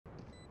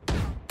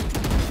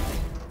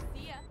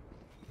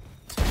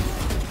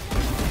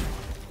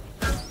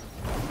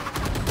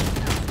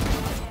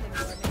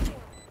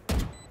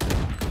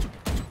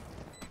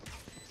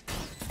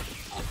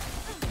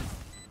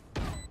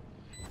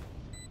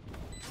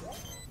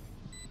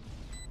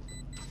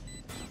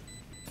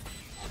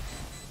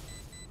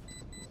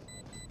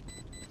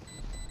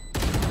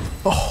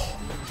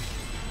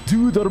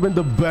Dude, that would have been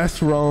the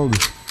best round.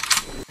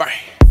 Bye.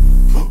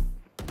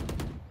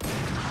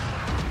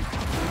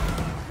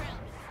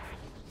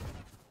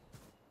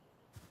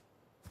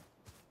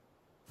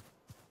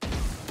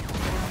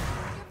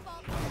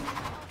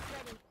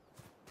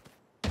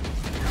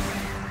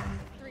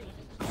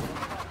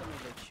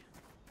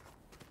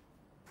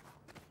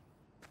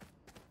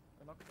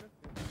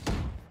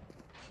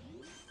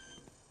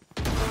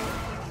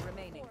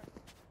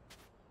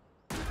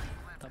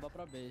 Tava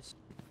pra base.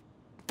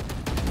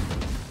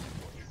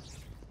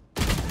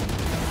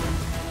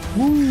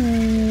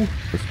 Woo!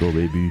 Let's go,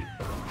 baby.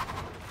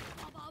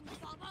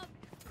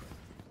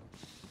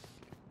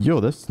 Yo,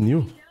 that's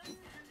new.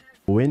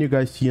 When you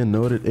guys see a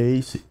noted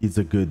ace, it's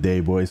a good day,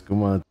 boys.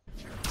 Come on.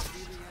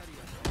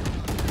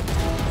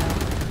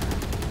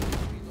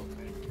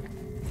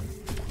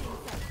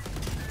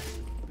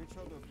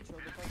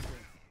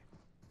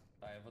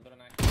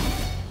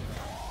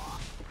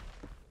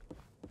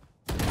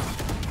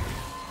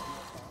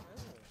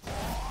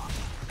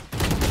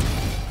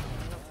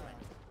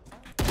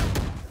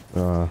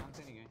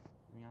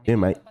 Yeah,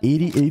 my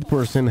 88%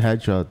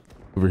 headshot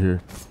over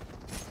here.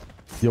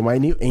 Yo, my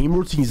new aim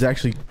routine is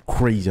actually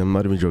crazy. I'm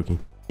not even joking.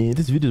 And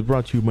this video is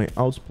brought to you by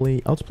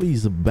Outplay. Outplay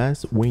is the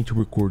best way to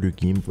record your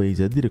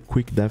gameplays. I did a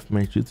quick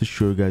deathmatch just to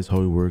show you guys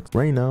how it works.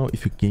 Right now,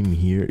 if you came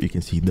here, you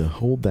can see the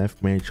whole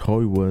deathmatch,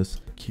 how it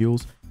was,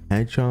 kills,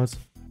 headshots,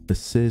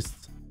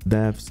 assists,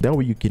 deaths. That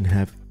way you can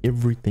have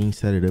everything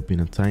set it up in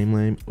a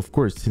timeline. Of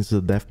course, since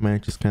the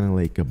deathmatch is kind of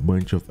like a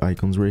bunch of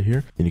icons right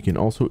here, and you can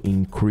also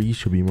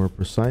increase to be more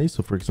precise.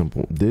 So for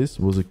example, this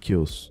was a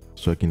kills,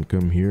 so I can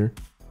come here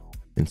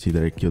and see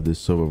that I killed this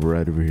sub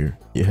right over here.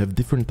 You have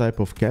different type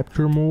of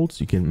capture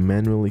modes. You can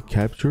manually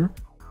capture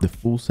the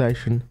full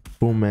session,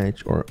 full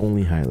match, or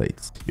only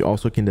highlights. You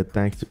also can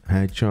detect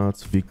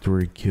headshots,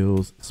 victory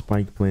kills,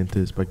 spike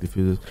planted, spike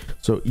diffusers.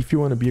 So if you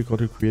want to be a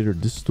content creator,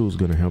 this tool is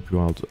going to help you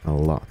out a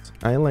lot.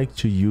 I like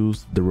to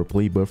use the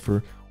replay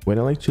buffer. What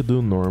I like to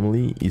do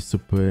normally is to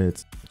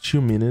put 2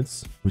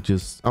 minutes, which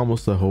is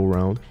almost a whole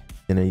round,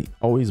 and I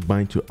always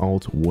bind to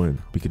Alt 1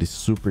 because it's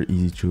super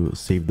easy to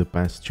save the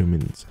past 2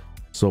 minutes.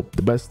 So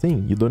the best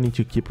thing, you don't need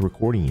to keep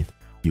recording it.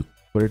 You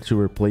put it to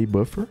replay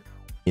buffer,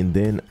 and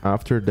then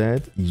after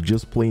that you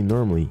just play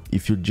normally.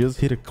 If you just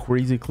hit a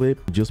crazy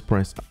clip, just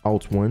press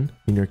Alt 1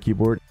 in your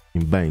keyboard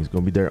and bang, it's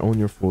gonna be there on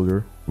your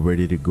folder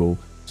ready to go,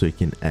 so you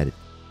can add it.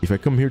 If I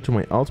come here to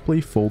my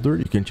Outplay folder,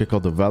 you can check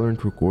out the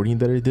Valorant recording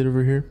that I did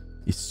over here.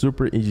 It's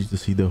super easy to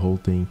see the whole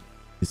thing.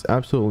 It's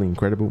absolutely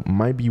incredible.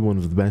 Might be one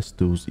of the best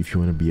tools if you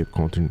want to be a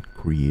content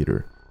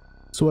creator.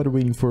 So what are you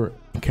waiting for?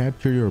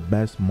 Capture your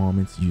best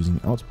moments using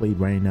Outplay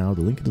right now.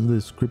 The link is in the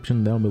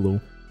description down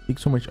below.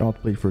 Thanks so much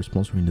Outplay for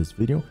sponsoring this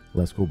video.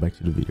 Let's go back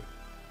to the video.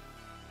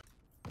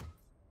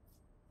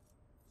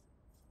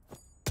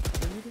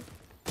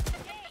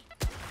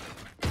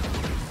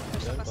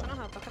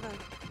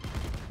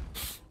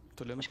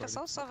 Acho que é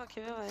só o Sova aqui,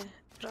 viu, velho?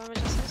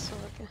 Provavelmente é só o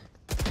Sova aqui.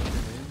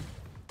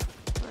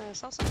 É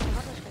só o Sova aqui,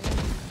 roda, acho que é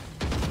ele.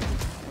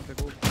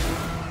 Pegou.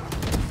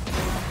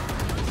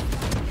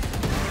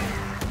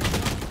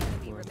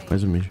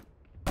 Mais um mídia.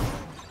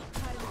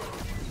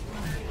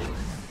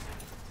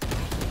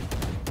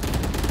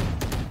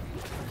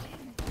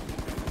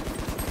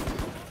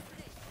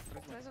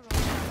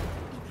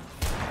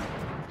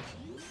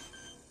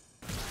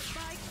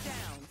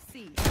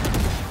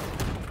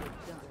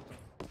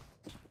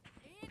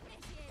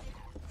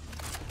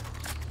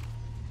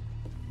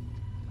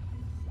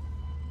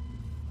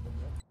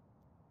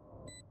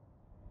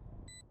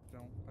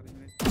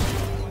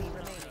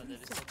 Ele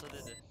soltou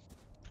DD.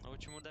 O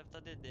último deve estar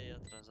DD aí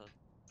atrasado.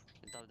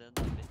 Ele tava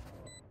dentro da B.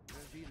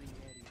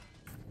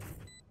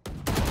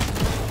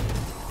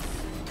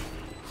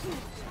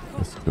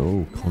 Let's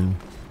go, clean.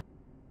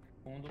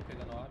 Fundo,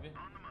 pegando orbe.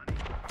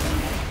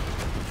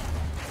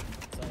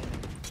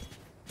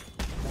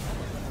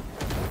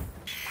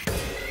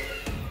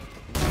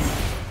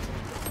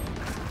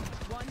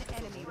 One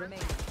enemy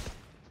remaining.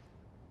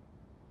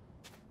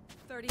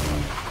 30.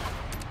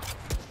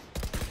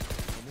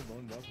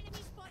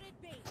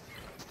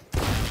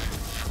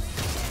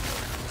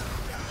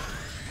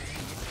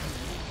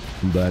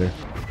 Better.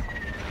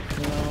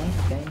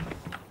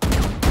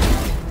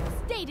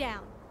 Stay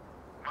down.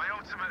 My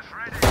ultimate's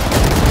ready.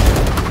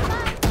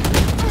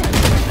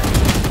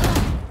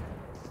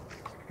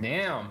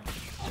 Damn.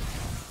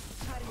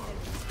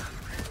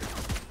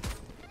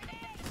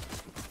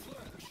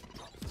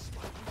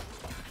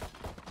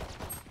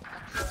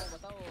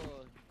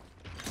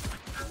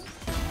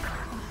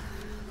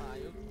 Ah,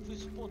 eu fui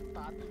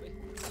spotado, velho.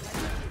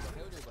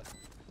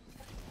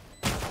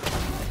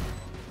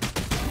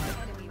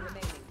 Enemy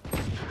remaining.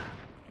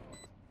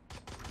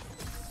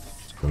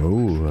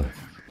 Oh.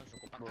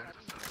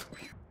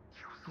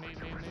 Nem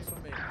sou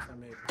meio, sou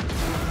meio.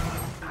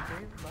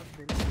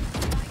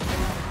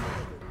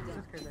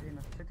 Esquerda,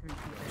 Reina,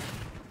 125.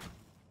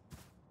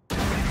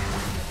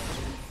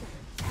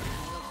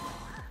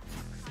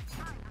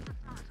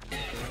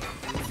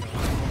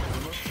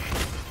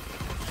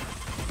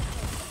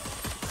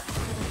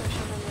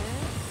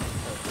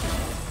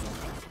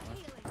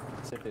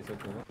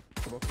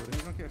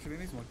 Eles não querem, atirei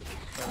na smoke.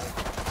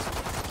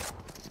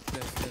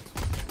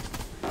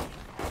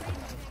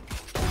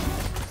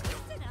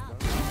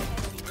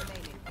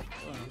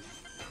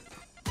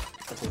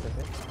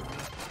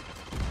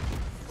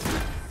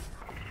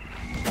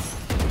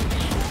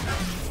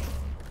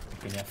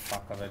 Minha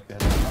faca vai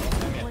perder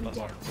a minha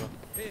down.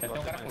 Tem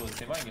um cara close,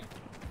 tem bang?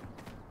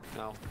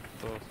 Não,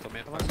 tô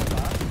meio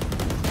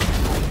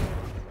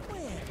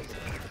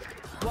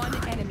One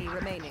enemy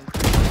remaining.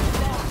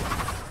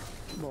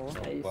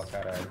 Boa,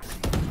 caralho.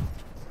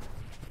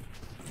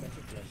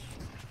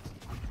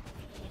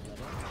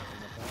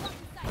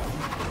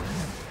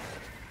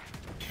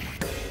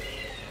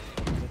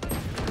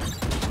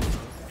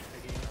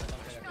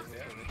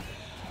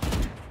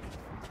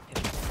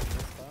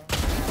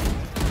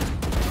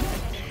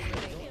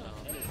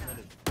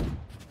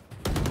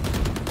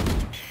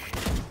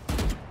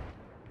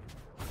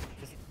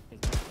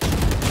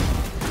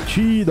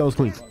 Gee, that was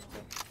clean.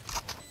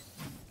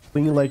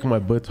 Clean like my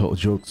butthole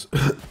jokes.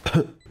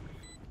 Vou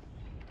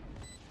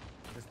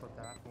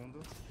explotar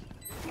fundo.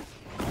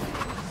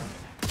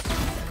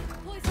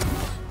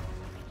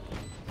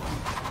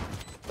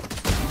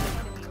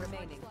 Enemy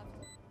remaining.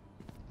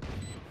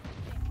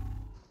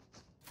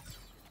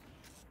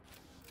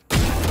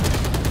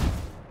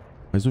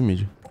 Mais um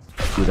mid.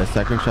 Dude, that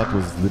second shot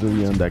was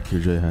literally on that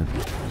Killjoy head.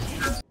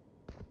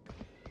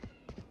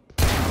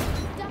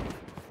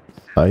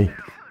 Hi.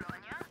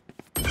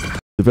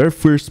 The very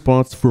first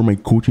spots for my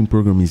coaching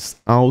program is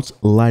out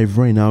live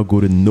right now. Go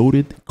to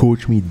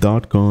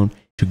notedcoachme.com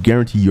to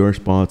guarantee your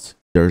spots.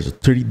 There's a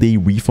 30-day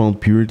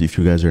refund period if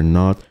you guys are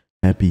not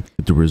happy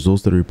with the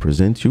results that we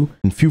present you.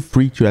 And feel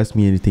free to ask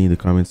me anything in the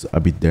comments.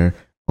 I'll be there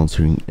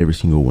answering every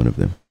single one of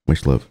them.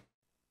 Much love.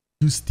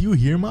 You still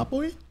here, my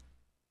boy?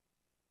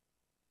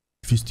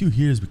 If you're still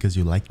here, it's because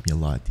you like me a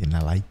lot and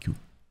I like you.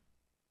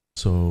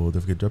 So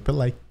don't forget to drop a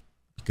like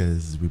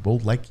because we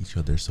both like each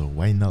other. So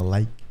why not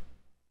like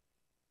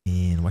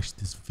and watch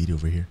this video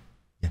over here?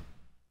 Yeah,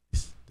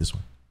 this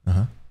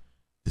one.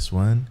 This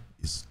one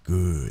is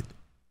good.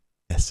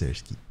 Yes, sir.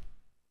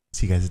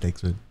 See you guys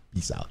next one.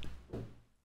 Peace out.